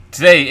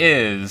Today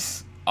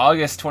is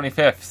August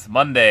 25th,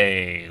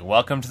 Monday.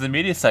 Welcome to the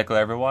Media Cycle,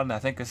 everyone. I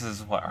think this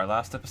is, our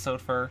last episode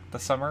for the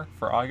summer,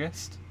 for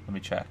August? Let me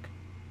check.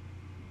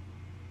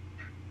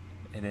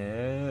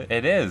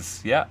 It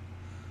is, yeah.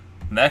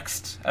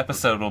 Next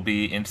episode will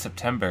be in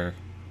September.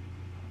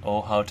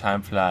 Oh, how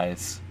time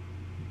flies.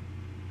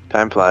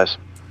 Time flies.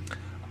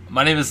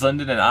 My name is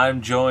Lyndon, and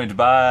I'm joined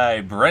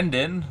by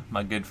Brendan,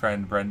 my good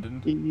friend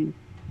Brendan.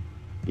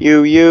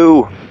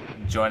 You.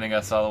 Joining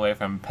us all the way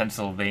from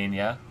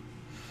Pennsylvania.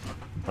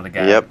 What a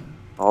guy. Yep,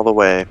 all the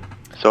way,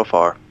 so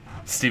far.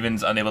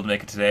 Steven's unable to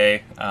make it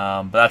today,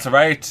 but that's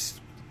alright.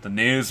 The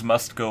news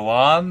must go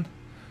on.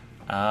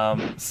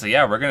 So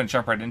yeah, we're going to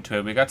jump right into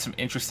it. We got some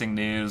interesting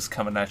news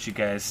coming at you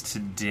guys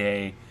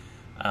today.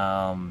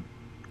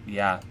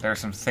 Yeah, there are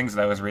some things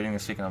that I was reading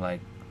this week, and I'm like,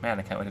 man,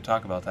 I can't wait to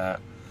talk about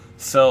that.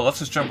 So let's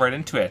just jump right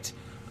into it.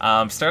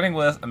 Starting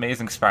with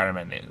Amazing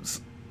Spider-Man news.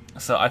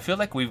 So I feel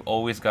like we've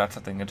always got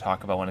something to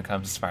talk about when it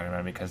comes to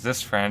Spider-Man, because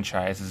this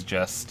franchise is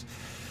just...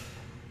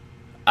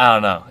 I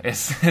don't know.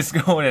 It's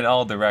going in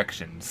all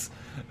directions.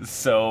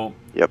 So,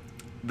 yep.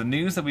 The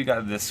news that we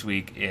got this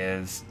week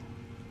is,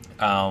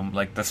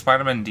 the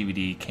Spider-Man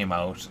DVD came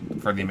out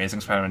for the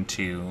Amazing Spider-Man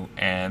 2,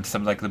 and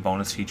some of the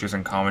bonus features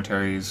and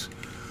commentaries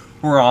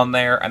were on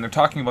there, and they're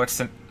talking about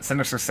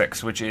Sinister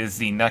Six, which is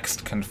the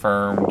next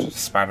confirmed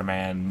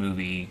Spider-Man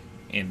movie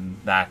in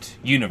that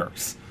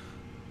universe.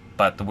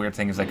 But the weird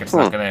thing is, it's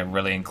not going to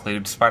really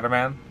include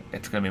Spider-Man.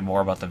 It's going to be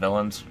more about the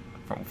villains,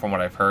 from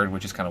what I've heard,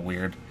 which is kind of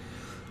weird.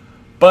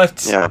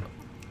 But yeah.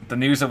 The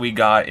news that we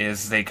got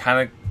is they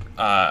kind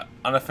of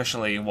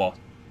unofficially,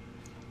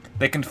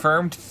 they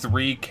confirmed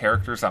 3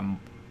 characters that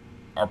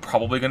are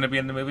probably going to be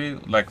in the movie.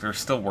 They're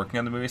still working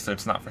on the movie, so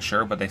it's not for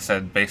sure, but they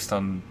said based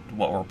on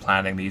what we're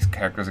planning, these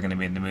characters are going to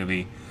be in the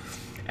movie.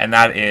 And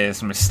that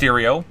is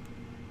Mysterio,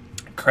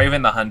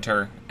 Kraven the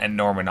Hunter, and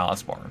Norman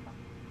Osborn.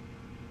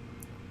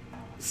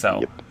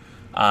 So,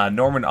 yep.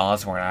 Norman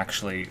Osborn,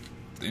 actually,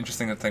 the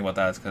interesting thing about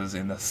that is because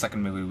in the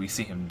second movie we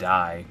see him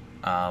die,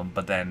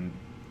 but then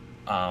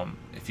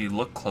if you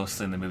look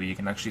closely in the movie, you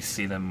can actually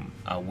see them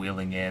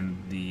wheeling in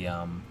the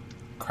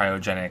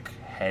cryogenic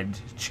head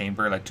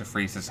chamber, to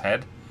freeze his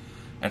head.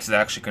 And so they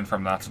actually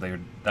confirmed that's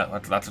what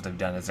they've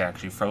done, is they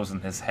actually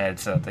frozen his head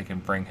so that they can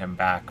bring him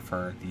back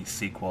for the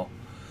sequel.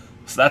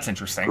 So that's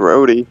interesting.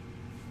 Grody.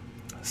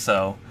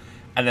 So,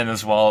 and then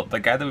as well, the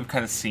guy that we've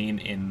kind of seen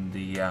in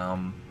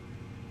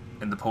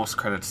the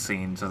post-credits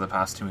scenes of the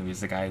past 2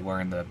 movies, the guy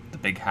wearing the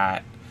big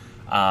hat,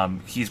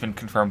 he's been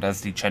confirmed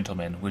as the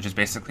Gentleman, which is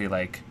basically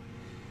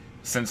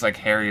since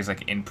Harry is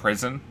in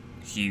prison,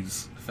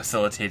 he's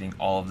facilitating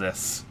all of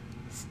this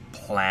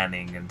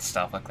planning and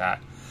stuff like that.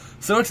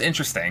 So it's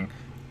interesting.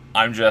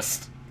 I'm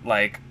just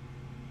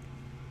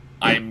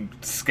I'm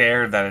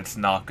scared that it's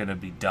not going to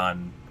be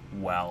done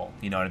well.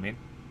 You know what I mean?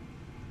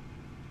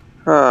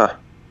 Huh.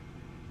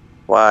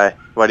 Why?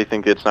 Why do you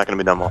think it's not going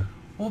to be done well?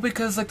 Well,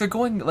 because they're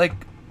going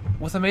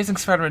with Amazing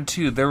Spider-Man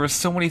 2, there were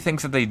so many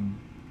things that they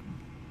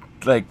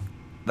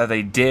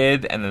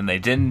did and then they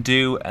didn't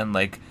do, and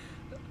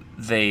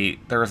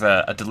there was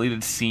a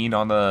deleted scene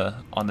on the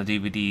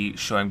DVD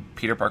showing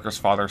Peter Parker's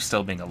father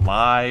still being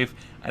alive,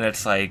 and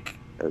it's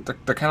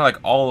they're kind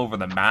of all over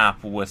the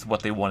map with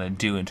what they want to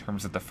do in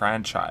terms of the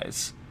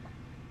franchise.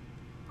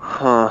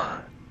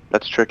 Huh.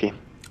 That's tricky.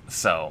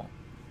 So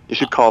you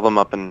should call them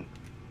up and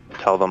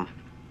tell them.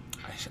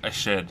 I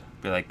should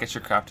be get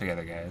your crap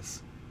together,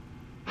 guys.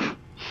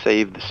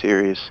 Save the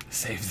series.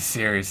 Save the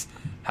series.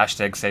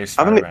 Hashtag save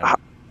Spider-Man.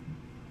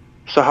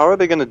 So how are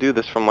they going to do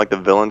this from the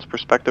villain's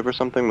perspective or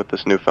something with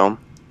this new film?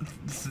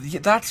 Yeah,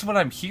 that's what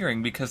I'm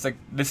hearing, because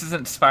this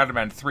isn't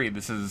Spider-Man 3,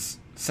 this is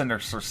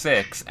Sinister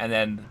Six, and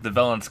then the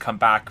villains come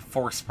back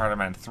for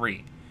Spider-Man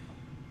 3.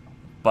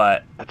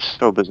 But that's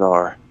so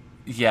bizarre.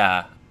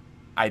 Yeah,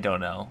 I don't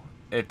know.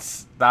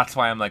 That's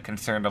why I'm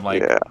concerned. I'm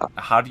yeah.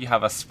 How do you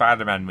have a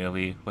Spider-Man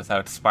movie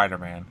without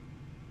Spider-Man?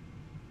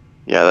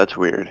 Yeah, that's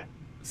weird.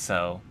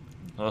 So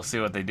we'll see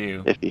what they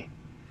do. Iffy.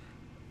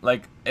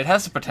 It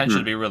has the potential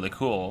to be really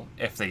cool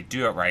if they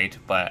do it right,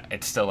 but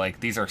it's still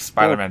these are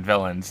Spider-Man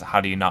villains. How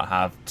do you not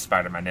have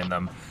Spider-Man in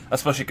them?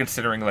 Especially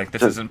considering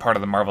this isn't part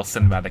of the Marvel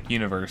Cinematic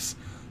Universe,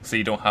 so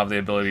you don't have the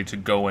ability to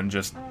go and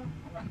just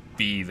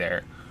be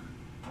there.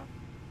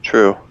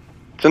 True.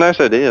 It's a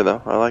nice idea,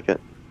 though. I like it.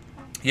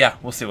 Yeah,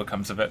 we'll see what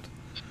comes of it.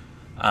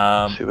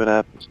 See what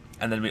happens.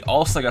 And then we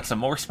also got some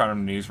more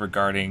Spider-Man news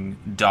regarding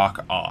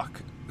Doc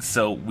Ock.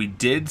 So we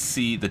did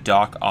see the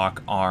Doc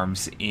Ock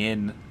arms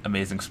in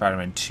Amazing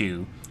Spider-Man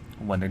 2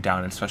 when they're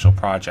down in special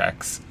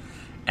projects.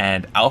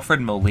 And Alfred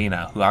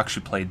Molina, who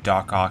actually played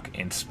Doc Ock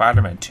in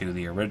Spider-Man 2,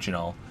 the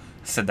original,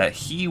 said that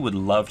he would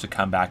love to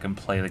come back and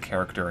play the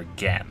character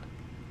again.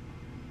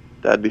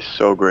 That'd be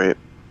so great.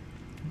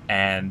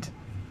 And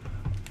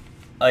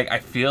I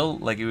feel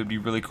it would be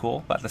really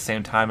cool, but at the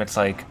same time it's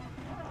I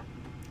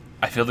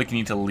feel you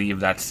need to leave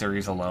that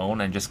series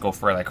alone and just go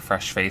for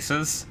fresh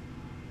faces,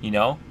 you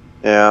know?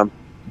 Yeah,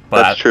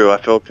 but that's true.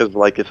 I feel because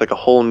it's a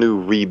whole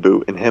new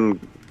reboot, and him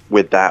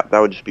with that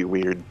would just be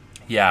weird.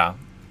 Yeah,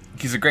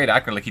 he's a great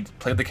actor. Like, he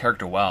played the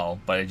character well,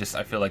 but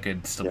I feel like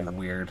it'd still be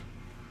weird.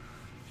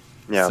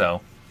 Yeah.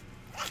 So,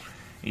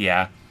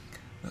 yeah.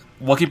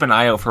 We'll keep an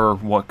eye out for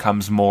what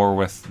comes more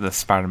with the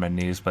Spider-Man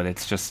news, but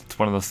it's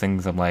one of those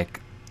things I'm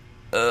like,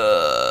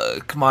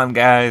 come on,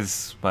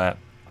 guys. But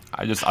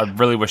I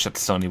really wish that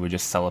Sony would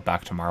just sell it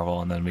back to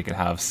Marvel, and then we could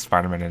have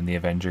Spider-Man and the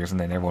Avengers, and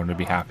then everyone would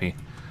be happy.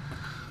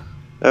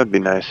 That would be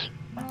nice.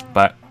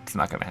 But it's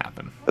not going to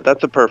happen. But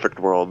that's a perfect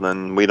world,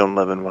 and we don't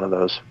live in one of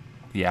those.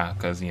 Yeah,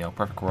 because,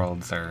 perfect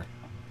worlds are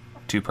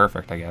too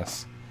perfect, I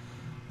guess.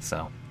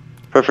 So.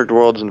 Perfect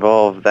worlds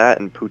involve that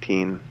and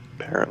poutine,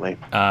 apparently.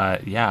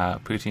 Yeah,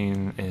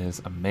 poutine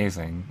is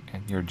amazing,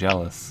 and you're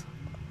jealous.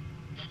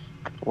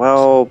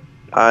 Well,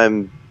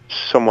 I'm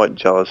somewhat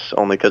jealous,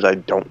 only because I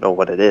don't know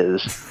what it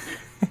is.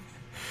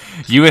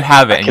 You would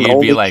have it, and you'd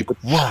be like,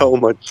 "Whoa!" So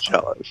much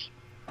jealous.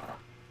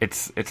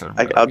 It's a.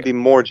 Really I'd be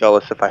more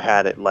jealous if I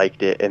had it,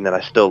 liked it, and then I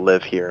still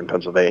live here in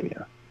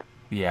Pennsylvania.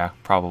 Yeah,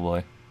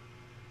 probably.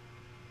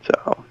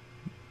 So.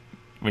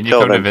 When you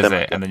come to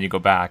visit and then you go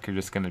back, you're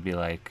just going to be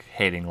like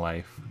hating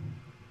life.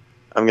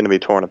 I'm going to be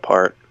torn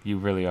apart. You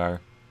really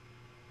are.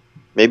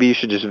 Maybe you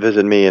should just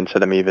visit me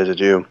instead of me visit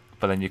you.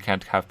 But then you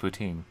can't have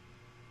poutine.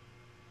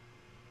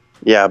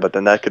 Yeah, but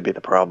then that could be the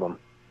problem.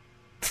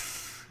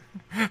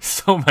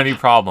 So many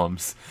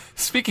problems.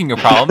 Speaking of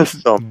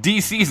problems,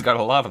 DC's got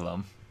a lot of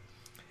them.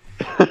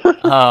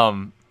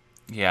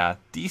 Yeah,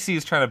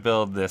 DC's trying to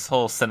build this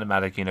whole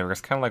cinematic universe,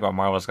 kind of like what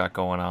Marvel's got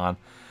going on.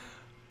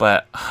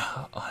 But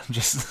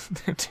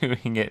they're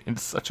doing it in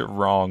such a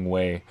wrong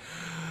way.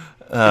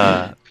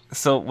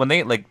 So when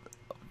they, a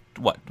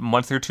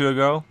month or two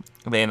ago,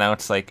 they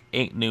announced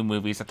 8 new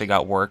movies that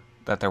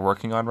they're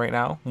working on right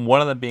now.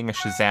 One of them being a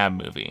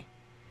Shazam movie.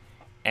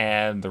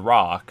 And The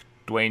Rock,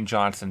 Dwayne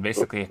Johnson,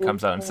 basically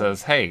comes out and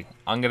says, "Hey,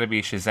 I'm going to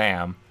be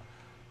Shazam,"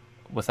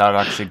 without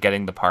actually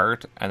getting the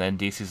part. And then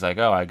DC's like,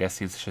 "Oh, I guess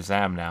he's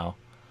Shazam now."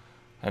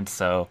 And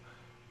so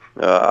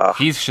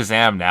he's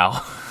Shazam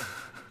now.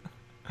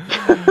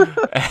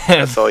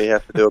 That's all you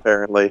have to do,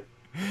 apparently.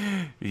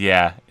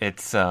 Yeah,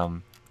 it's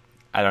I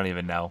don't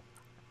even know.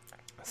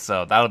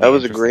 So that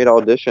was a great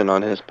audition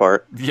on his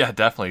part. Yeah,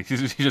 definitely.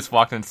 He just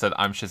walked in and said,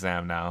 "I'm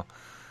Shazam now,"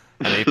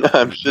 and they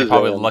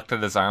probably looked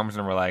at his arms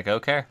and were like,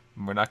 "Okay,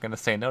 we're not going to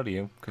say no to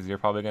you because you're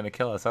probably going to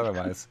kill us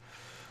otherwise."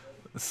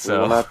 So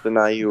we will not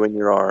deny you in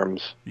your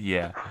arms.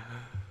 Yeah.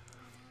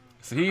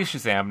 So he's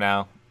Shazam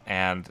now,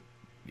 and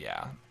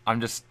yeah,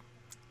 I'm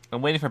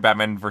waiting for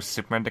Batman vs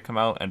Superman to come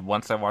out, and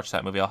once I watch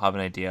that movie, I'll have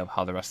an idea of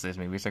how the rest of these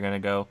movies are going to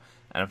go.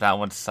 And if that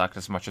one sucked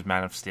as much as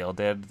Man of Steel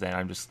did, then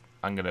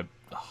I'm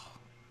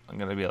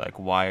gonna be like,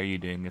 why are you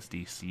doing this,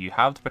 DC? You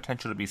have the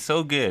potential to be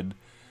so good,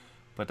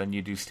 but then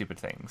you do stupid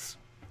things.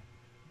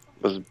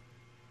 Was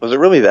it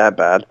really that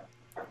bad?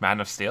 Man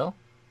of Steel?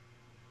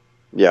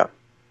 Yeah.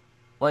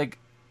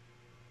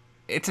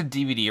 It's a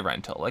DVD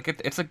rental.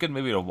 It's a good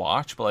movie to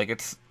watch, but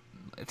it's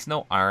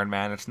no Iron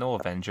Man, it's no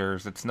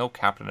Avengers, it's no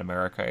Captain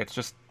America.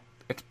 It's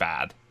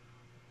bad.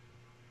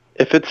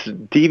 If it's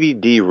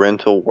DVD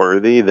rental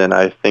worthy, then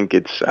I think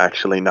it's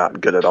actually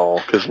not good at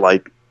all. Because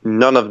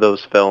none of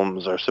those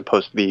films are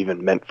supposed to be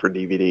even meant for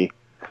DVD.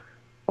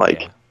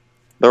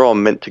 They're all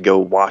meant to go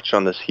watch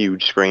on this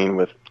huge screen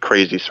with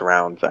crazy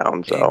surround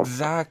sound. So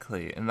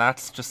exactly, and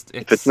that's just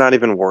if it's not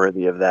even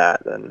worthy of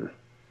that, then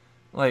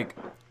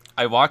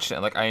I watched it.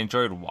 I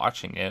enjoyed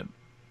watching it,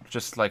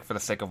 just for the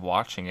sake of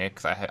watching it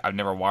because I've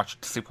never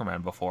watched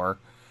Superman before,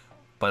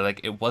 but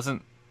it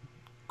wasn't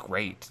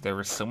great. There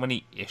were so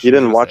many issues. You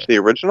didn't watch the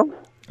original?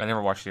 I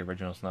never watched the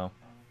originals. No.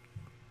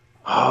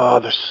 Oh,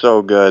 they're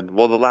so good.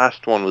 Well, the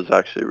last one was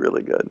actually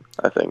really good,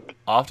 I think.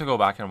 I'll have to go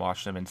back and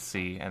watch them and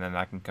see, and then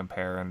I can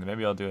compare, and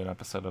maybe I'll do an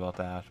episode about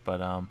that. But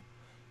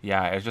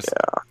yeah, it's just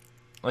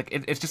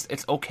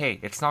it's okay.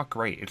 It's not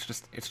great.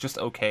 It's just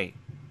okay.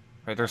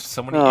 Right? There's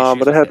so many issues.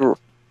 But it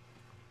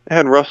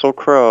had Russell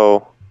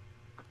Crowe.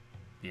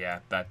 Yeah,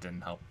 that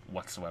didn't help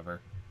whatsoever.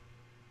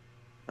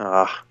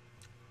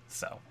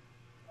 So,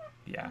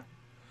 yeah.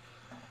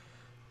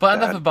 But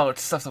enough about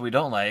stuff that we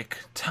don't like.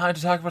 Time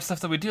to talk about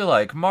stuff that we do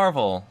like.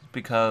 Marvel.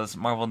 Because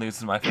Marvel news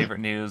is my favorite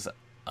news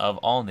of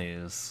all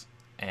news.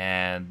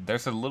 And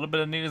there's a little bit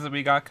of news that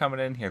we got coming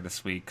in here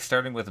this week.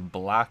 Starting with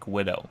Black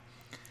Widow.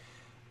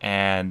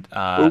 And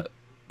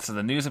so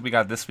the news that we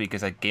got this week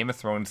is that Game of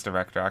Thrones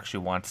director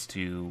actually wants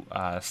to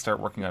start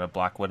working on a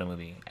Black Widow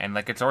movie. And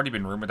it's already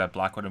been rumored that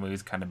Black Widow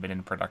movie's kind of been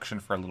in production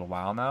for a little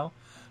while now.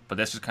 But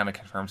this just kind of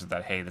confirms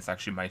that, hey, this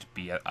actually might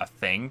be a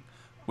thing.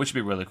 Which would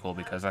be really cool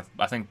because I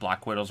think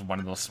Black Widow's one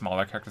of those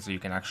smaller characters that you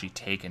can actually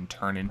take and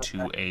turn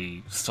into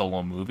a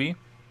solo movie.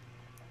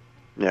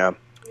 Yeah.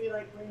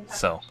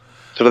 So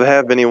do they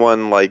have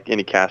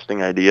any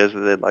casting ideas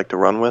that they'd like to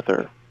run with,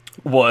 or?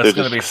 Well, it's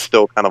going to be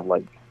still kind of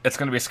It's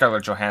going to be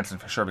Scarlett Johansson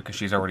for sure because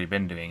she's already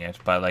been doing it.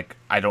 But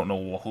I don't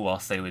know who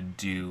else they would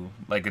do.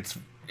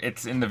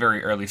 It's in the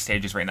very early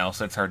stages right now,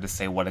 so it's hard to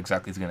say what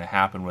exactly is going to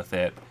happen with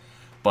it.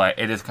 But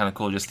it is kind of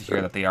cool just to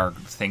hear that they are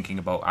thinking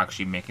about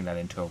actually making that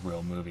into a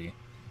real movie.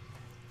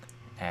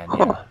 And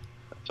yeah,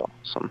 that's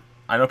awesome.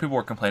 I know people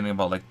were complaining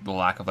about like the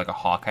lack of like a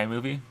Hawkeye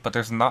movie, but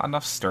there's not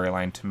enough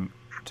storyline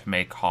to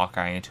make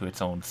Hawkeye into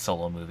its own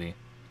solo movie.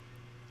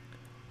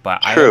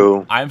 But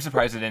True. I'm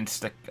surprised they didn't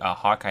stick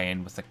Hawkeye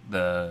in with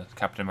the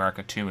Captain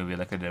America 2 movie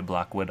like they did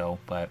Black Widow.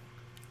 But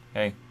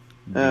hey,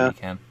 do what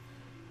you can.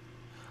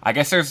 I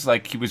guess there's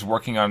like he was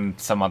working on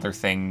some other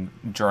thing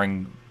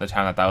during the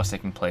time that was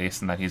taking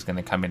place, and that he's going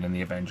to come in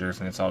the Avengers,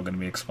 and it's all going to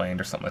be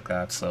explained or something like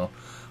that. So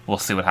we'll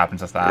see what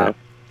happens with that. Yeah.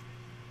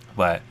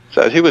 But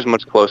so he was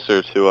much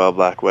closer to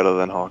Black Widow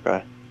than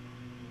Hawkeye.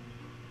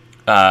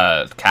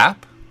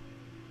 Cap?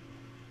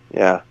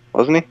 Yeah,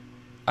 wasn't he?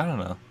 I don't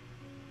know.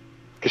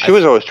 Because she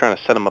was always trying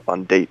to set him up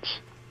on dates.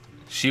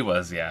 She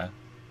was, yeah.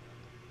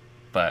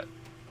 But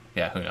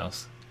yeah, who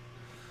knows?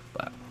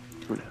 But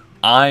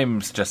I'm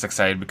just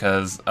excited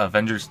because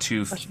Avengers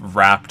 2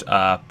 wrapped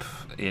up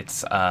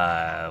its,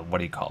 what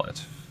do you call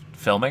it?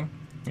 Filming?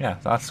 Yeah,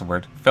 that's the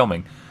word.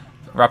 Filming.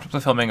 Wrapped up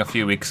the filming a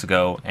few weeks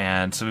ago,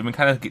 and so we've been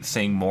kind of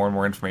seeing more and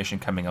more information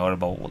coming out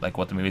about like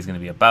what the movie's going to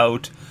be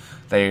about.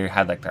 They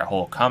had like their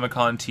whole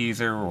Comic-Con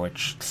teaser,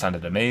 which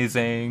sounded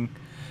amazing.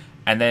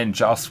 And then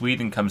Joss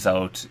Whedon comes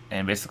out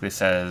and basically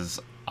says,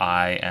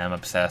 I am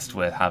obsessed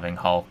with having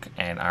Hulk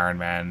and Iron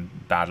Man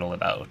battle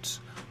it out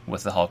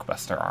with the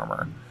Hulkbuster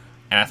armor.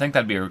 And I think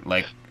that'd be,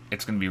 like,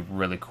 it's going to be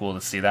really cool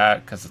to see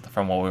that, because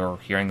from what we were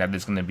hearing, that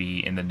is going to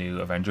be in the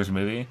new Avengers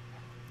movie.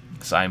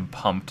 So I'm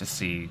pumped to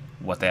see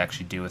what they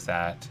actually do with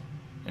that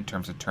in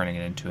terms of turning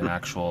it into an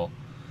actual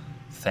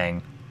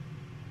thing.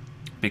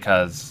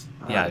 Because,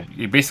 yeah,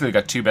 you basically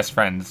got two best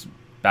friends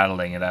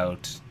battling it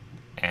out,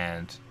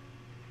 and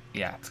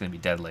yeah, it's going to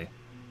be deadly.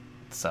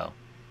 So,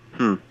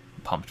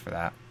 pumped for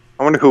that.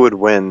 I wonder who would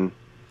win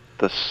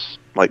this,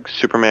 like,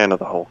 Superman or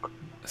the Hulk?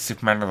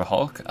 Superman or the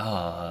Hulk?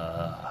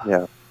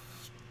 Yeah.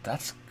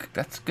 That's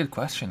a good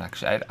question,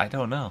 actually. I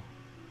don't know.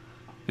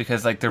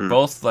 Because, like, they're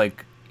both,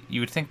 like, you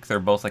would think they're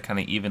both, like, kind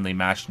of evenly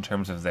matched in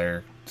terms of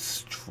their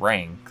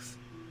strength.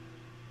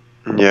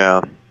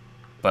 Yeah.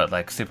 But,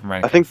 like,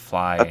 Superman can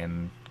fly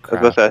and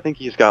crap. I think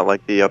he's got,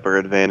 like, the upper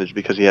advantage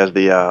because he has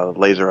the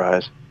laser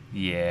eyes.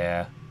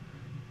 Yeah.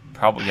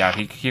 Probably, yeah,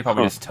 he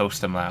probably just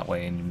toast him that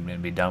way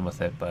and be done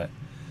with it, but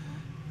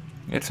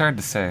it's hard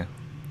to say.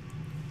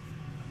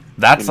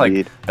 That's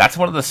Indeed. that's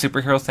one of the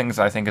superhero things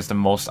I think is the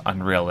most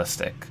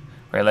unrealistic,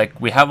 right?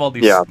 Like, we have all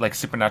these like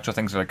supernatural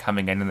things that are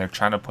coming in, and they're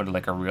trying to put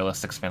like a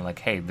realistic spin, like,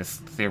 hey, this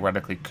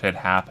theoretically could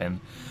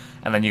happen.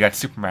 And then you got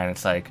Superman.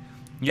 It's like,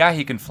 yeah,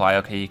 he can fly.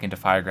 Okay, he can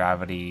defy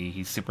gravity.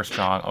 He's super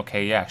strong.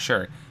 Okay, yeah,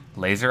 sure.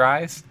 Laser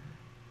eyes.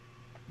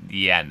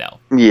 Yeah, no.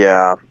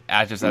 Yeah.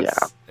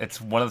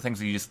 It's one of the things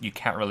that you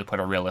can't really put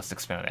a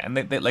realistic spin on it. And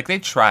they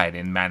tried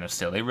in Man of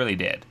Steel. They really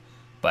did,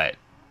 but.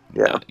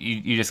 Yeah. No,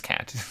 you just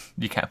can't.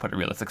 You can't put a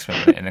realistic spin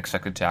on it and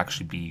expect it to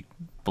actually be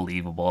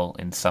believable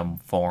in some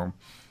form.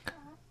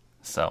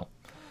 So,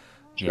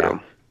 yeah. True.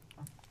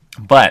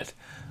 But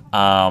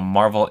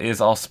Marvel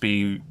is also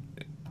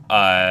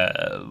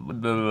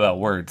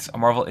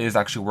Marvel is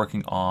actually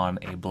working on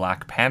a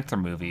Black Panther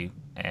movie,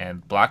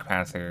 and Black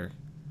Panther.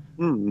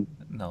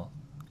 No,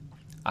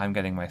 I'm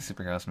getting my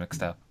superheroes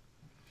mixed up.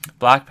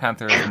 Black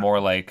Panther is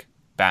more like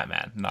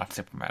Batman, not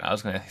Superman. I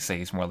was going to say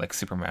he's more like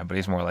Superman, but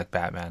he's more like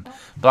Batman.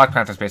 Black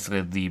Panther is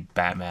basically the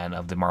Batman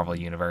of the Marvel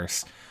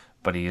Universe,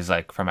 but he's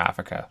like from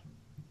Africa,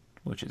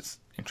 which is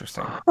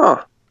interesting.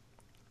 Huh.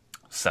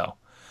 So.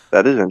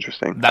 That is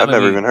interesting. I've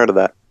never even heard of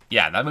that.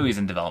 Yeah, that movie's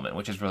in development,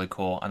 which is really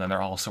cool. And then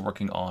they're also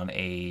working on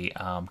a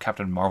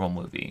Captain Marvel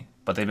movie,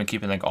 but they've been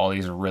keeping like all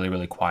these really,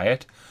 really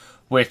quiet,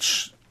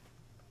 which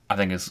I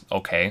think is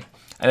okay.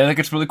 And I think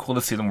it's really cool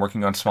to see them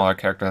working on smaller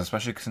characters,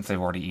 especially since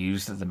they've already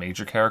used the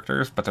major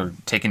characters, but they're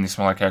taking these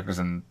smaller characters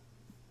and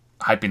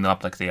hyping them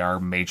up like they are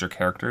major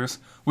characters,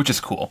 which is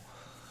cool.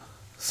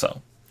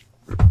 So,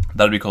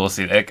 that would be cool to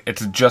see.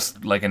 It's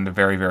just like in the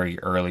very, very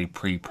early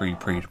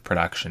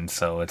pre-production,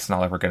 so it's not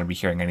like we're going to be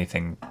hearing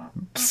anything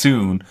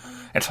soon.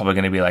 It's probably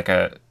going to be like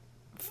a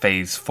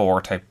Phase 4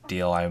 type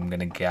deal, I'm going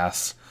to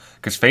guess.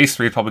 Because Phase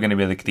 3 is probably going to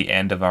be like the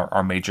end of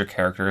our major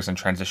characters and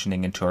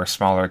transitioning into our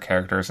smaller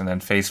characters. And then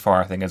Phase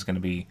 4, I think, is going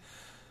to be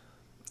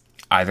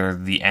either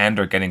the end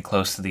or getting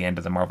close to the end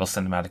of the Marvel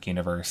Cinematic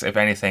Universe. If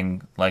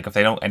anything, like, if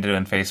they don't end it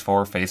in Phase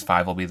 4, Phase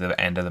 5 will be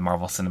the end of the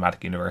Marvel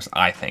Cinematic Universe,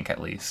 I think,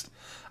 at least.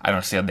 I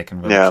don't see how they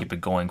can really keep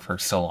it going for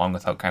so long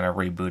without kind of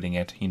rebooting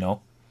it, you know?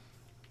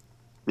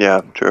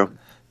 Yeah, true.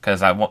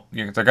 Because they're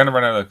going to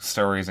run out of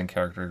stories and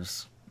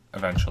characters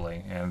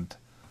eventually, and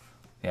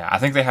yeah, I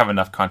think they have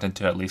enough content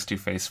to at least do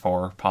Phase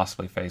 4,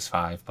 possibly Phase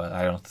 5, but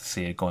I don't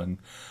see it going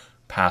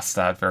past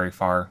that very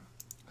far.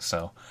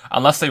 So,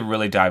 unless they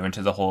really dive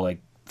into the whole, like,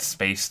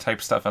 space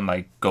type stuff and,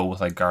 like, go with,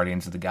 like,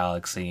 Guardians of the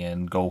Galaxy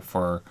and go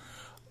for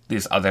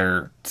these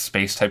other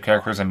space type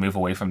characters and move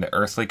away from the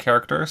earthly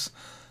characters,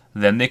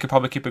 then they could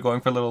probably keep it going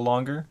for a little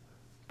longer,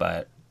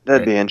 but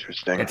that'd be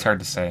interesting. It's hard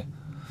to say.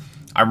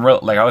 I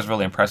was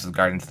really impressed with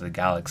Guardians of the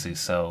Galaxy,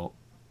 so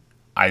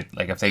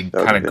if they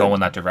kind of go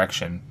in that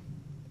direction,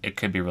 it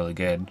could be really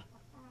good.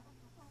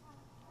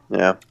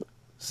 Yeah.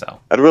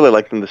 So I'd really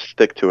like them to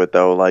stick to it,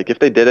 though. Like, if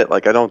they did it,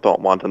 like, I don't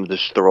want them to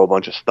just throw a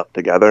bunch of stuff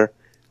together.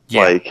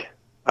 Yeah. Like,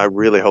 I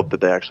really hope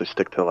that they actually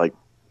stick to, like,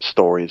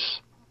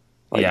 stories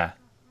like, yeah.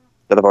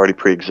 that have already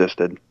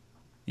pre-existed.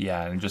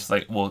 Yeah, and just,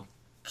 like, well,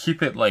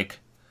 keep it, like,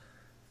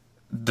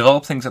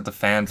 develop things that the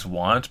fans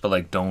want, but,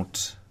 like,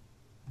 don't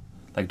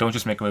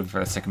just make a movie for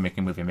the sake of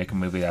making a movie. Make a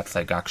movie that's,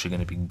 like, actually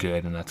going to be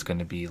good, and that's going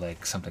to be,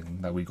 like,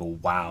 something that we go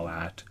wow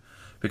at.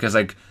 Because,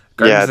 like,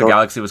 Guardians of the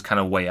Galaxy was kind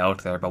of way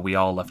out there, but we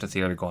all left the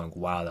theater going,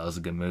 wow, that was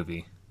a good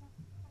movie.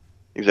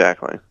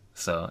 Exactly.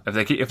 So,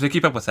 if they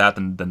keep up with that,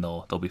 then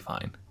they'll be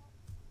fine.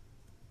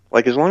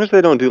 Like, as long as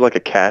they don't do, like,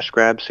 a cash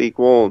grab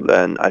sequel,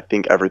 then I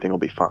think everything will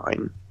be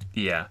fine.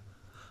 Yeah.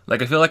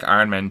 Like, I feel like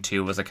Iron Man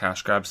 2 was a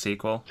cash grab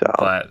sequel, So,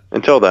 but...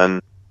 until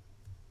then...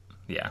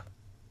 Yeah.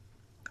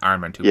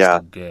 Iron Man 2 was still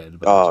good.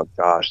 But oh,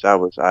 gosh, that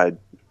was...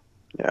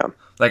 Yeah.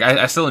 Like,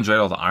 I still enjoyed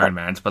all the Iron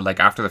Mans, but,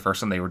 like, after the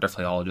first one, they were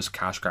definitely all just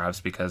cash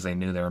grabs because they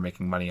knew they were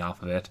making money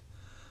off of it.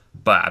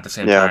 But at the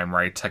same time,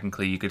 right,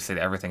 technically you could say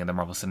that everything in the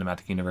Marvel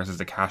Cinematic Universe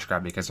is a cash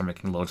grab because they're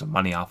making loads of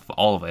money off of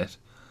all of it.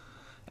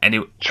 And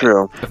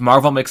True. If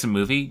Marvel makes a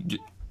movie,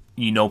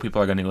 you know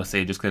people are going to go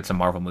see it just because it's a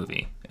Marvel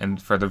movie.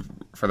 And for the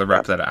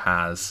rep that it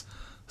has,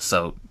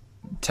 so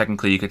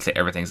technically you could say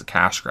everything's a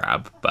cash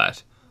grab,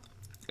 but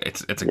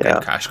it's a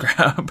good cash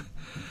grab.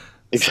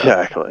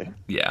 Exactly. So,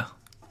 yeah.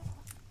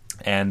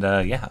 And,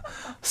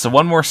 so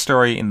one more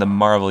story in the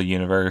Marvel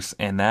Universe,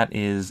 and that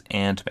is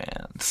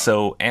Ant-Man.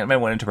 So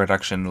Ant-Man went into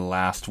production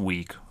last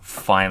week,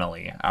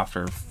 finally,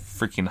 after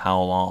freaking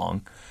how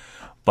long.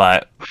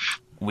 But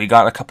we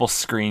got a couple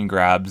screen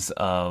grabs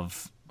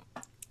of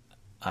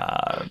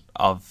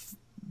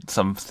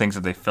some things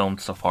that they filmed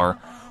so far.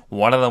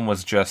 One of them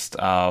was just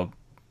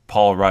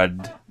Paul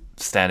Rudd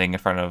standing in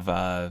front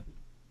of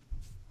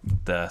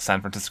the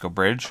San Francisco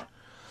Bridge.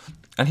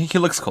 And he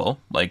looks cool.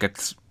 Like,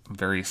 it's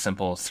very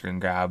simple screen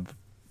grab.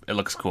 It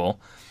looks cool.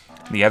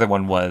 The other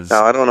one was...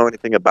 Now, I don't know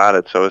anything about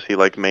it, so is he,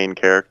 like, main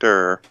character?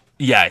 Or...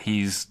 Yeah,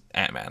 he's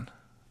Ant-Man.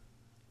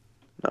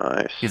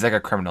 Nice. He's like a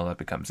criminal that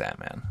becomes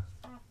Ant-Man.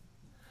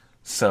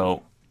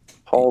 So...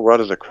 Paul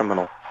Rudd is a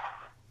criminal.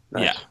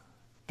 Nice. Yeah.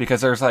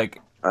 Because there's,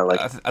 like...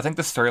 I think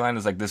the storyline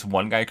is, like, this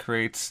one guy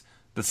creates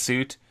the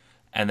suit,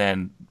 and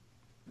then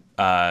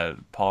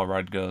Paul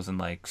Rudd goes and,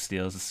 like,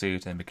 steals the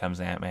suit and becomes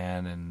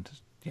Ant-Man, and...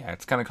 Yeah,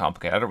 it's kind of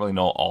complicated. I don't really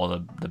know all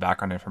the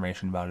background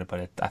information about it,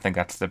 but I think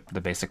that's the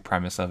basic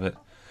premise of it.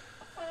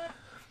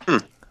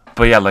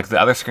 But yeah, like the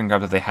other screen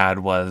grab that they had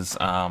was,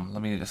 let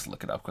me just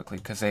look it up quickly,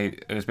 because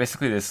it was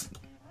basically this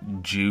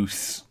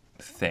juice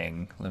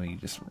thing. Let me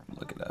just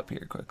look it up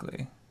here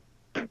quickly.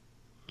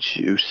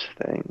 Juice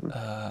thing.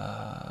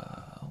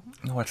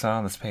 No, it's not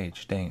on this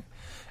page. Dang it.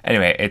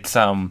 Anyway, it's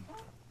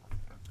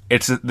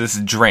this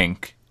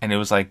drink. And it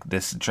was like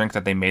this drink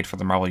that they made for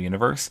the Marvel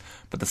Universe.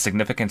 But the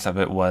significance of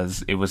it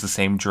was the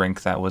same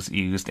drink that was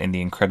used in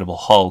The Incredible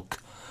Hulk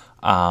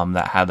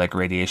that had like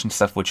radiation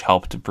stuff, which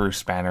helped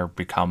Bruce Banner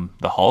become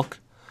the Hulk.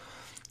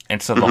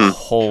 And so the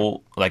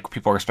whole, like,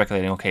 people were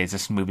speculating, okay, is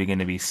this movie going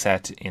to be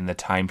set in the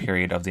time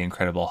period of The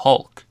Incredible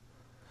Hulk?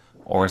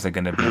 Or is it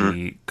going to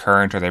be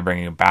current? Are they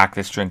bringing back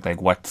this drink? Like,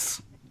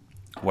 what's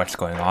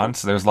going on?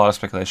 So there's a lot of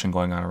speculation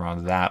going on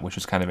around that, which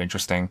is kind of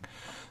interesting.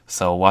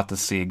 So we'll have to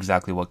see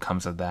exactly what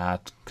comes of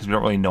that, because we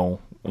don't really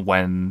know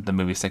when the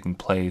movie's taking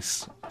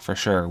place for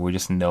sure. We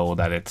just know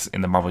that it's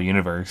in the Marvel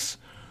Universe.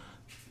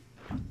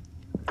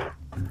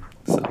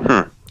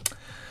 So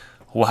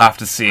we'll have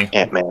to see.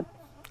 Ant-Man.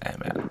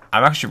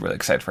 I'm actually really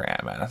excited for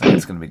Ant-Man. I think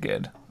it's going to be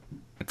good.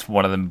 It's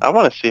one of them. I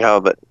want to see how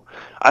that...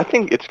 I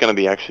think it's going to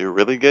be actually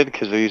really good,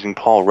 because they're using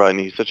Paul Rudd, and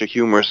he's such a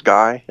humorous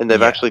guy, and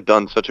they've actually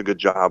done such a good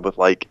job with,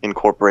 like,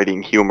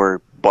 incorporating humor,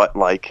 but,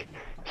 like,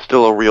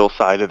 still a real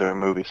side of their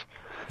movies.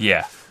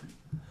 Yeah.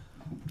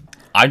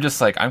 I'm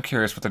just like, I'm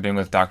curious what they're doing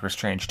with Doctor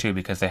Strange too,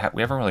 because we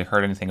haven't really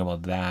heard anything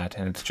about that,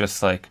 and it's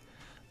just like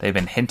they've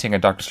been hinting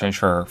at Doctor Strange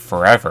for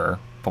forever,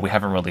 but we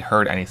haven't really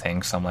heard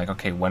anything. So I'm like,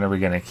 okay, when are we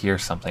gonna hear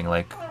something?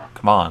 Like,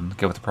 come on,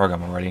 get with the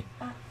program already.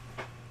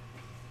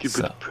 Get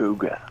with the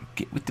program.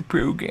 Get with the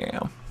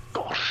program.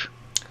 Gosh.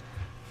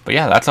 But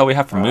yeah, that's all we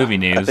have for movie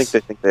news. I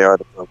think they are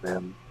the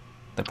program.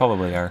 They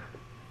probably are.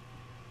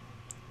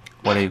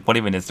 What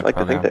even is the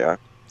program? I think they are.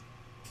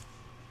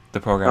 The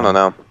program. I don't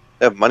know.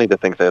 They have money to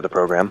think they're the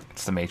program.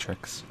 It's The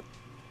Matrix.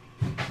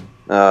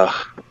 I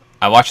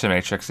watched The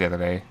Matrix the other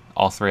day.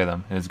 All three of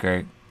them. It was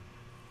great.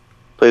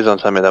 Please don't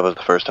tell me that was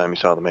the first time you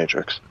saw The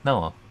Matrix.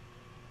 No.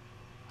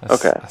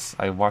 Okay.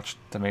 I watched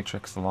The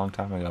Matrix a long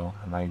time ago,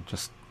 and I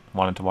just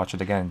wanted to watch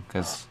it again,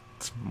 because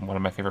it's one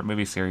of my favorite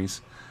movie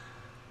series.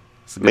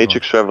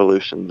 Matrix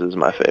Revolutions is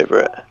my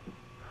favorite.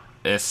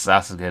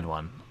 That's a good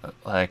one.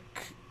 Like,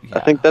 yeah. I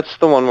think that's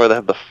the one where they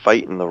have the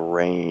fight in the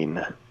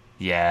rain.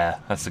 Yeah,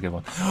 that's a good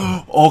one.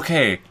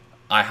 Okay,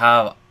 I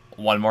have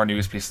one more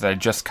news piece that I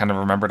just kind of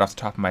remembered off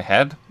the top of my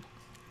head.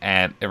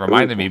 And it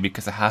reminded me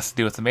because it has to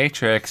do with The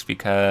Matrix,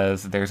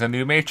 because there's a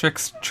new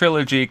Matrix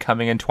trilogy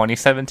coming in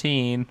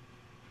 2017.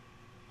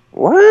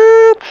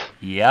 What?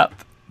 Yep.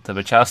 The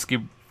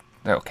Wachowski...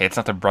 Okay, it's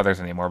not the brothers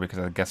anymore, because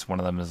I guess one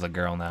of them is a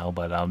girl now,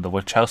 but the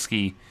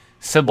Wachowski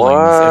siblings,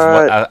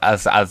 is what,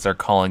 as they're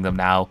calling them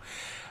now,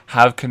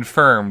 have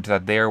confirmed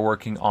that they are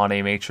working on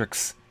a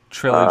Matrix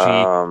trilogy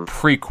Um,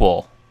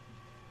 prequel.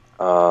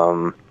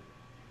 um,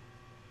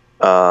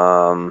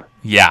 um,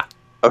 Yeah.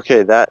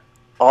 okay, that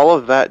all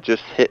of that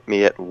just hit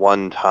me at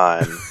one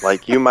time.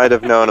 Like, you might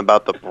have known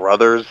about the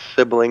brothers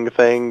sibling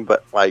thing,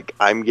 but like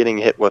I'm getting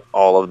hit with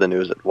all of the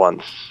news at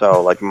once.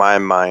 So like my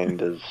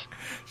mind is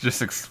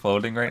Just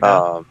exploding right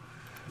now.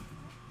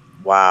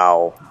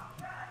 wow.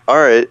 All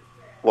right.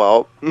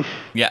 Well,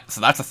 Yeah,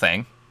 so that's a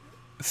thing.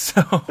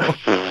 So,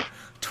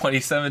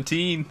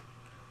 2017,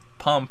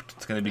 pumped.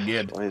 It's going to be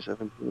good.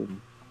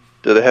 2017.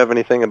 Do they have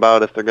anything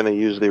about if they're going to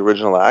use the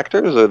original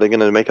actors, or are they going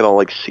to make it all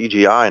like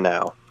CGI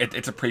now?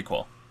 It's a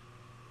prequel.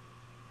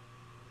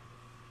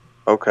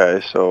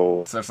 Okay,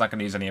 so So it's not going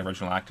to use any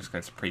original actors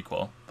because it's a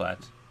prequel, but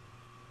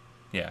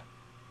yeah.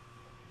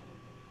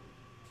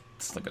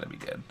 It's still going to be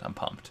good. I'm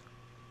pumped.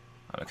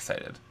 I'm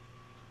excited.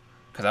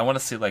 Because I want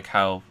to see like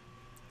how...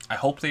 I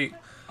hope they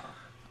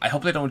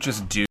don't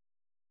just do...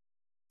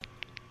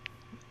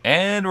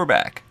 And we're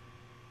back.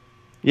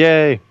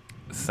 Yay!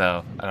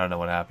 So, I don't know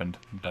what happened,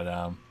 but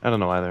I don't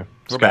know either.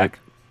 we're Skype.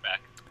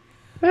 back.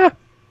 Yeah.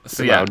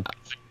 So Too yeah, loud.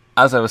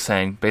 as I was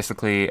saying,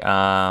 basically,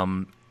 yeah,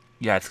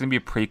 it's gonna be a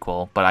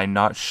prequel, but I'm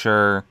not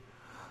sure.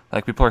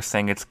 Like people are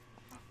saying it's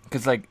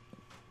because like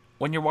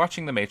when you're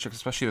watching The Matrix,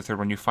 especially the third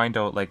one, you find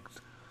out like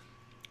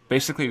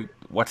basically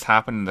what's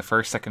happened in the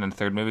first, second, and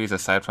third movies,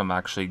 aside from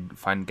actually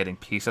getting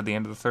peace at the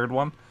end of the third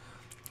one,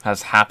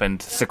 has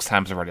happened 6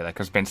 times already. Like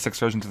there's been 6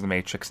 versions of The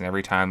Matrix, and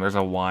every time there's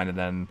a one, and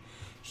then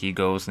he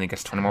goes and he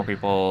gets 20 more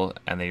people,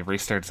 and they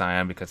restart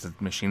Zion because the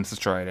machine's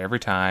destroyed every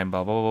time.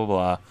 Blah blah blah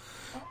blah.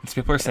 And so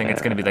people are saying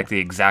it's going to be like the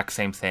exact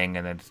same thing,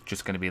 and it's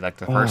just going to be like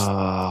the first,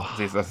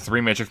 the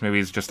 3 Matrix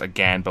movies just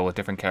again, but with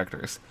different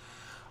characters.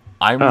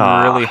 I'm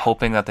really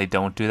hoping that they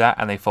don't do that,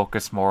 and they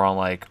focus more on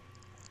like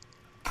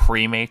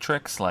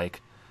pre-Matrix,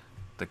 like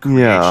the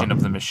creation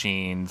of the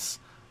machines,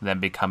 them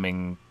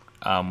becoming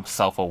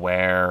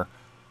self-aware,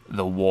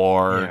 the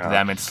war,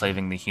 them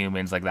enslaving the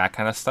humans, like that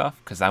kind of stuff,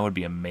 because that would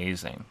be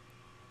amazing.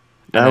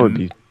 That would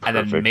be perfect.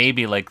 And then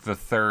maybe like the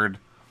third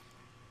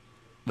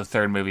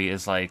movie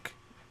is like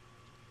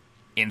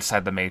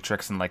inside the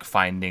Matrix and like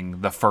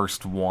finding the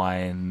first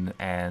one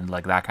and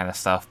like that kind of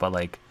stuff. But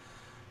like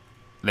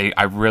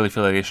I really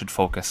feel like they should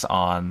focus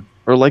on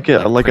or like a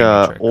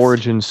pre-Matrix.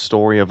 origin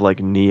story of like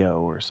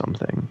Neo or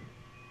something.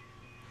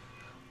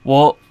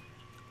 Well,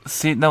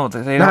 see, no,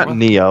 they Not don't.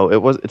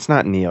 Neo. It's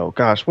not Neo.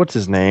 Gosh, what's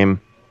his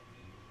name?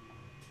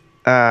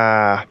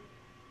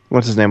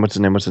 What's his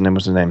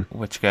name?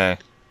 Which guy?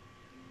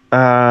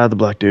 The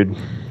black dude.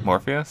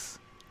 Morpheus?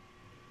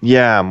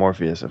 Yeah,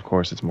 Morpheus. Of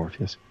course, it's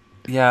Morpheus.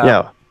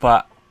 Yeah.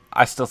 But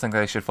I still think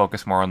they should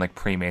focus more on like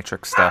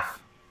pre-Matrix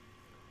stuff.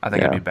 I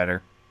think it'd be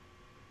better.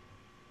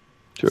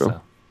 True.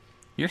 So,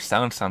 your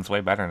sounds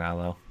way better now,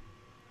 though.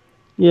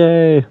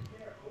 Yay.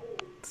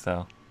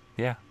 So,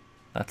 yeah,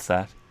 that's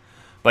that.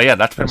 But yeah,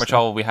 that's pretty much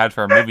all we had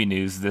for our movie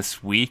news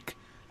this week.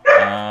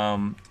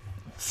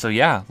 So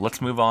yeah,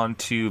 let's move on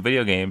to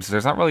video games.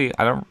 There's not really,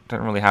 don't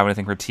really have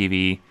anything for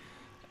TV.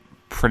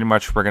 Pretty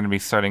much, we're going to be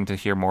starting to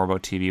hear more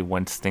about TV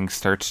once things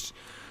start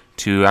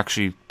to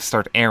actually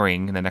start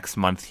airing in the next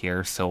month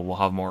here. So we'll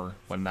have more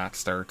when that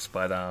starts.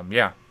 But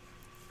yeah,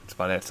 that's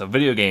about it. So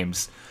video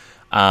games.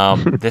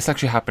 This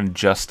actually happened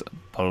just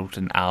about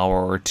an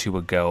hour or 2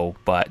 ago,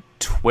 but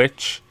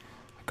Twitch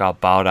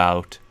got bought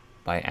out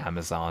by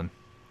Amazon.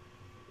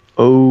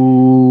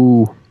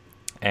 Oh.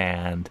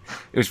 And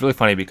it was really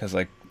funny because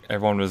like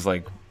everyone was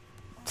like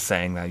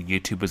saying that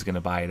YouTube was going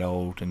to buy it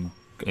out and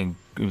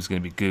it was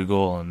going to be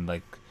Google, and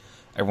like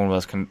everyone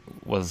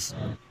was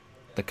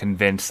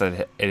convinced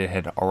that it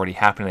had already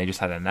happened. They just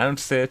hadn't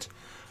announced it,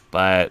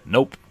 but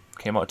nope.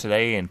 Came out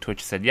today, and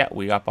Twitch said, "Yeah,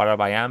 we got bought out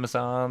by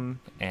Amazon,"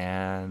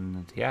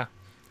 and yeah,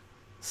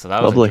 so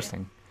that was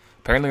interesting.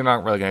 Apparently, they're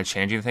not really going to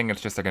change anything.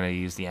 It's just they're going to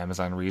use the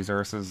Amazon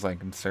resources,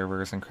 like in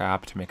servers and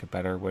crap, to make it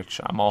better,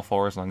 which I'm all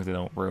for as long as they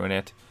don't ruin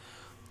it.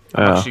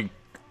 I think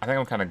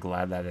I'm kind of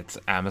glad that it's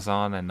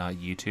Amazon and not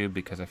YouTube,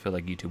 because I feel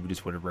like YouTube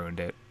just would have ruined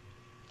it.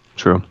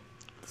 True.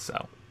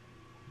 So,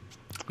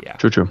 yeah.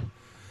 True.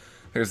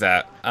 There's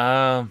that.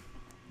 That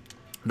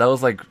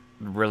was like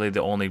really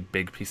the only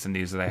big piece of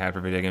news that I had for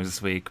video games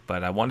this week,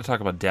 but I want to talk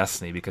about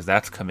Destiny because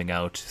that's coming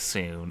out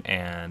soon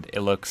and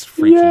it looks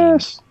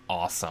freaking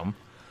awesome.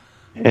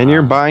 And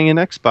you're buying an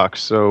Xbox,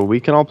 so we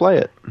can all play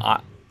it.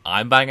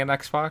 I'm buying an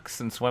Xbox.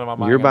 Since when am I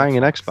buying? You're buying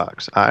an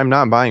Xbox. I'm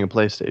not buying a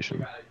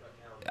PlayStation.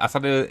 I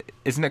thought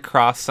isn't it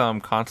cross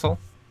console?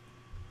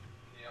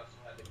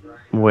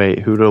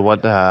 Wait,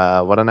 what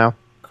now?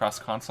 Cross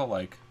console,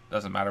 like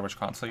doesn't matter which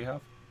console you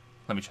have.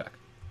 Let me check.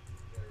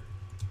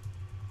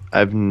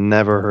 I've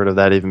never heard of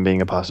that even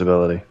being a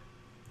possibility.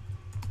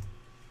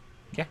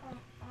 Yeah,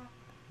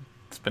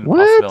 it's been a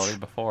possibility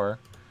before.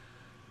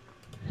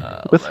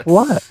 With let's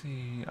what?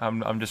 See.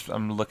 I'm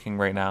looking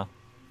right now.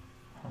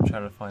 I'm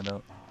trying to find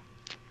out.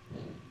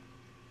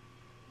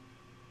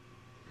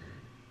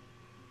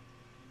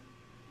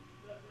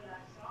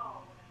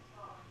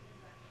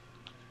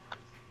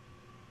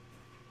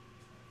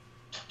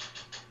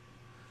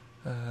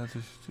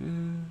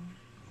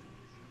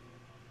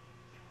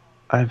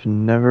 I've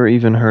never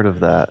even heard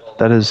of that.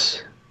 That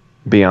is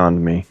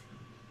beyond me.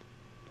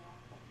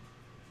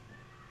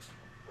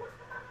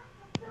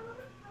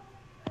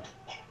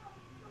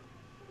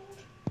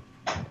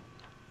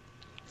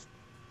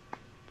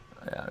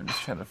 Yeah, I'm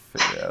just trying to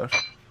figure it out.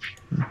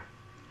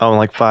 Oh, in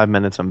like 5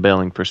 minutes, I'm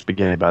bailing for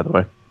spaghetti, by the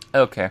way.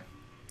 Okay.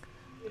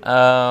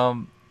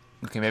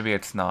 Okay, maybe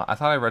it's not. I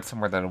thought I read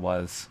somewhere that it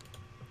was.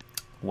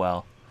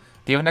 Well,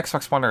 do you have an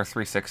Xbox One or a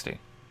 360?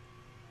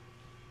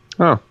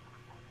 Oh,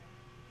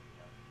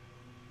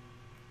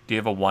 Do you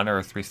have a One or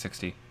a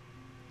 360?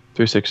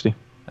 360.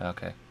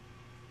 Okay.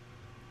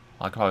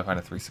 I'll probably find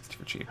a 360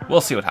 for cheap. We'll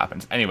see what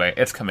happens. Anyway,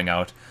 it's coming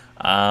out.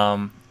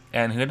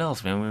 And who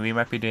knows, maybe we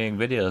might be doing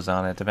videos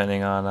on it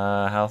depending on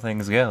how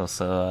things go.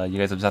 So you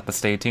guys will just have to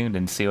stay tuned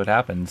and see what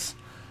happens.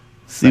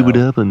 See what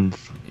happens.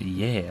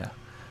 Yeah.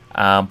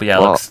 But yeah,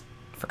 it looks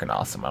freaking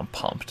awesome. I'm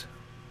pumped.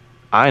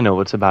 I know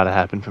what's about to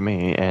happen for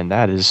me, and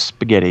that is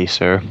spaghetti,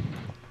 sir.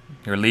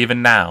 You're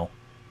leaving now.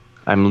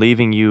 I'm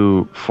leaving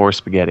you for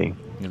spaghetti.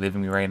 You're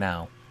leaving me right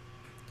now.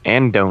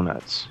 And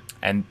donuts.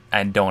 And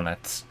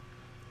donuts.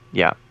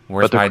 Yeah.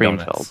 Where's but my cream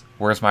donuts? filled.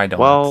 Where's my donuts?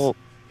 Well,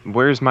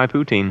 where's my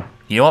poutine?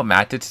 You know what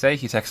Matt did today?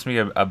 He texted me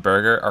a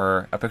burger,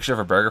 or a picture of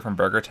a burger from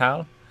Burger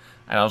Town.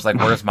 And I was like,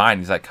 where's mine?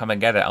 He's like, come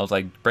and get it. I was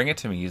like, bring it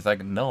to me. He's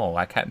like, no,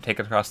 I can't take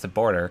it across the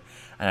border.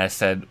 And I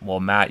said, well,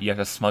 Matt, you have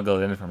to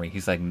smuggle it in for me.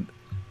 He's like,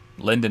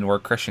 Lyndon, we're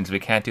Christians. We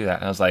can't do that.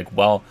 And I was like,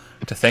 well,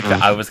 to think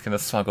that I was going to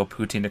smuggle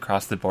poutine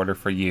across the border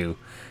for you.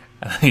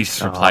 And he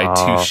just replied,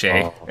 touche.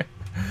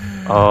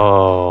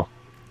 Oh.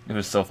 It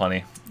was so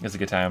funny. It was a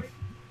good time.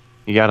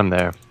 You got him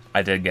there.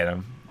 I did get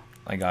him.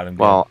 I got him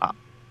good. Well,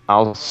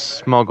 I'll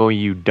smuggle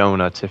you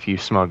donuts if you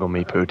smuggle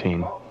me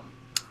poutine.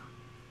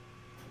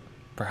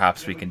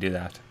 Perhaps we can do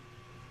that.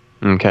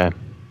 Okay.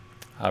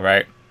 All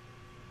right.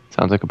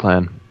 Sounds like a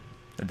plan.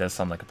 It does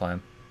sound like a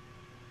plan.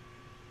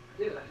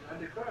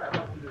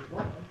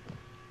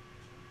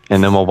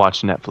 And then we'll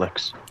watch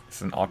Netflix.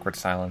 It's an awkward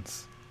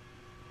silence.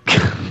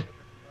 It's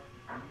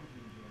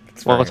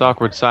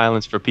awkward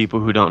silence for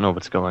people who don't know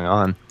what's going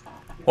on.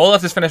 Well,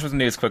 let's just finish with the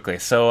news quickly.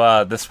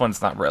 So this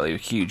one's not really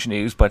huge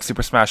news, but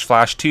Super Smash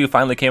Flash 2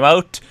 finally came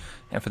out.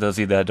 And for those of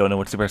you that don't know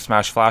what Super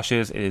Smash Flash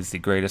is, it is the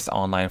greatest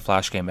online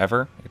Flash game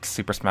ever. It's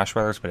Super Smash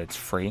Brothers, but it's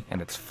free,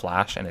 and it's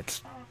Flash, and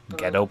it's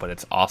ghetto, but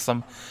it's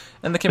awesome.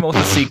 And they came out with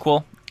a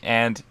sequel,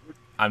 and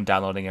I'm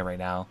downloading it right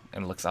now,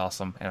 and it looks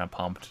awesome, and I'm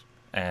pumped,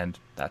 and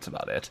that's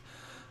about it.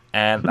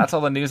 And that's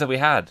all the news that we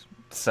had.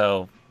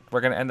 So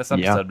we're going to end this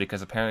episode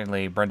because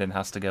apparently Brendan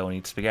has to go and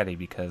eat spaghetti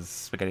because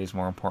spaghetti is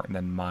more important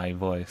than my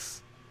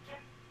voice.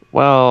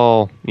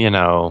 Well, you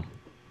know,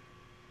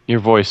 your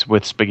voice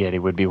with spaghetti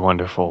would be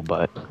wonderful,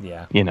 but,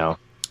 you know.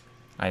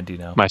 I do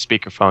know. My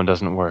speakerphone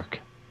doesn't work.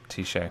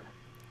 Touche.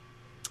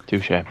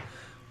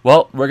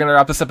 Well, we're going to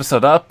wrap this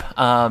episode up.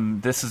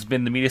 This has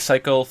been the Media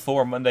Cycle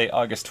for Monday,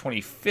 August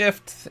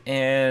 25th.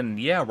 And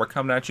yeah, we're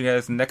coming at you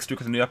guys next week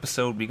with a new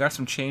episode. We got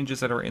some changes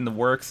that are in the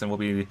works, and we'll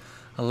be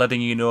letting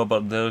you know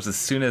about those as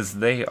soon as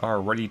they are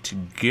ready to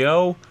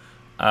go.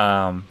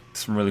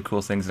 Some really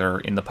cool things that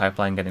are in the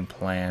pipeline getting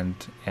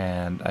planned,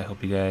 and I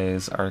hope you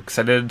guys are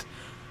excited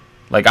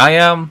like I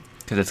am,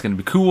 because it's going to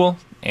be cool.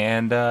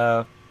 And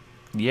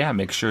yeah,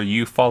 make sure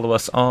you follow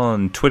us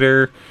on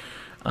Twitter.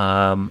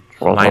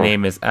 My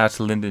name is at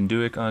Lyndon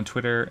Duick on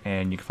Twitter,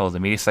 and you can follow the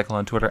Media Cycle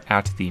on Twitter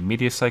at the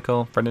Media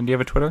Cycle. Brendan, do you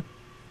have a Twitter?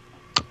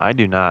 I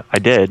do not. I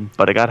did,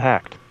 but it got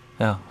hacked.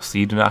 Oh, so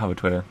you do not have a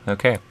Twitter.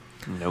 Okay.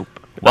 Nope.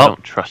 Well, I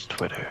don't trust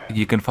Twitter.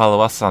 You can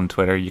follow us on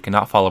Twitter. You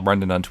cannot follow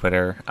Brendan on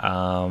Twitter.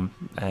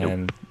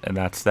 And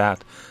that's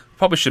that.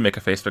 Probably should make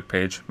a Facebook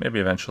page. Maybe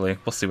eventually.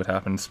 We'll see what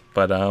happens.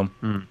 But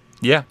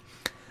yeah.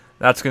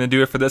 That's going to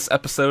do it for this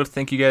episode.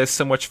 Thank you guys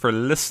so much for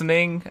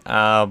listening.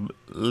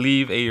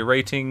 Leave a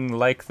rating,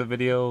 like the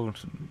video.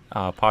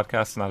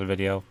 Podcast, not a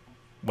video.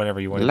 Whatever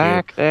you want to do.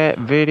 Like that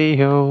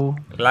video.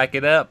 Like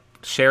it up.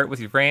 Share it with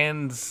your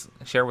friends.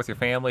 Share it with your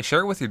family. Share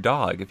it with your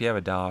dog if you have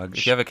a dog.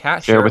 If you have a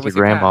cat, share it with your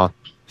grandma. Cat.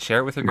 Share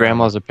it with your grandma.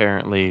 Grandmas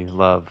apparently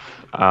love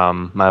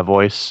my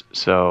voice,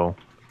 so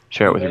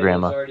share it with your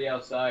grandma. Already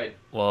outside.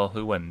 Well,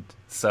 who wouldn't?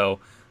 So,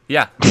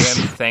 yeah.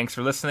 Again, thanks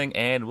for listening,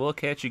 and we'll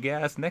catch you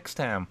guys next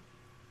time.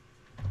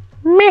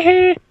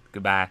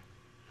 Goodbye.